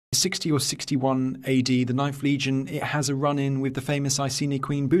60 or 61 AD, the Ninth Legion, it has a run-in with the famous Iceni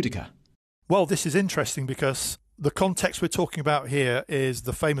queen Boudica. Well, this is interesting because the context we're talking about here is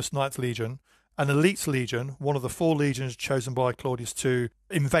the famous Ninth Legion, an elite legion, one of the 4 legions chosen by Claudius to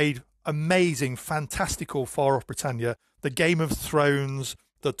invade amazing, fantastical far-off Britannia, the Game of Thrones,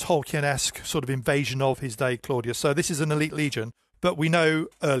 the Tolkien-esque sort of invasion of his day, Claudius. So this is an elite legion, but we know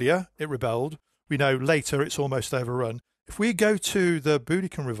earlier it rebelled. We know later it's almost overrun. If we go to the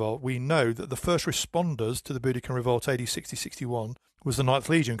Boudiccan Revolt, we know that the first responders to the Boudiccan Revolt, AD 60-61, was the Ninth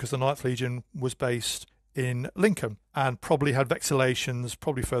Legion, because the Ninth Legion was based in Lincoln and probably had vexellations,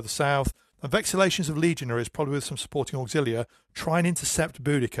 probably further south. And vexellations of legionaries, probably with some supporting auxilia, try and intercept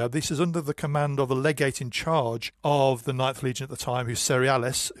Boudica. This is under the command of the legate in charge of the Ninth Legion at the time, who's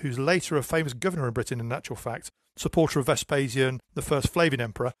Cerealis, who's later a famous governor in Britain, in actual fact, supporter of Vespasian, the first Flavian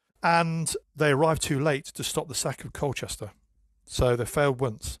emperor. And they arrived too late to stop the sack of Colchester. So they failed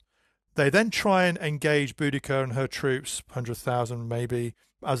once. They then try and engage Boudica and her troops, 100,000 maybe,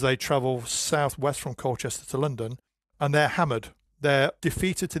 as they travel southwest from Colchester to London, and they're hammered. They're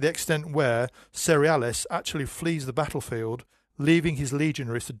defeated to the extent where Cerealis actually flees the battlefield, leaving his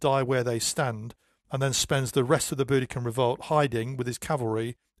legionaries to die where they stand, and then spends the rest of the Boudiccan revolt hiding with his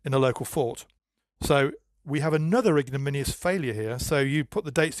cavalry in a local fort. So we have another ignominious failure here. So you put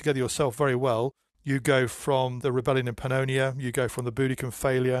the dates together yourself very well. You go from the rebellion in Pannonia, you go from the Boudiccan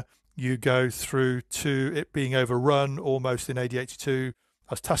failure, you go through to it being overrun almost in AD 82,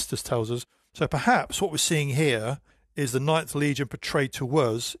 as Tacitus tells us. So perhaps what we're seeing here is the Ninth Legion portrayed to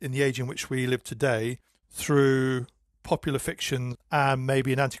us in the age in which we live today through popular fiction and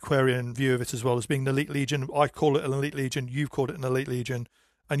maybe an antiquarian view of it as well as being an elite legion. I call it an elite legion, you've called it an elite legion,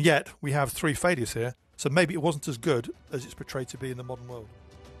 and yet we have 3 failures here. So maybe it wasn't as good as it's portrayed to be in the modern world.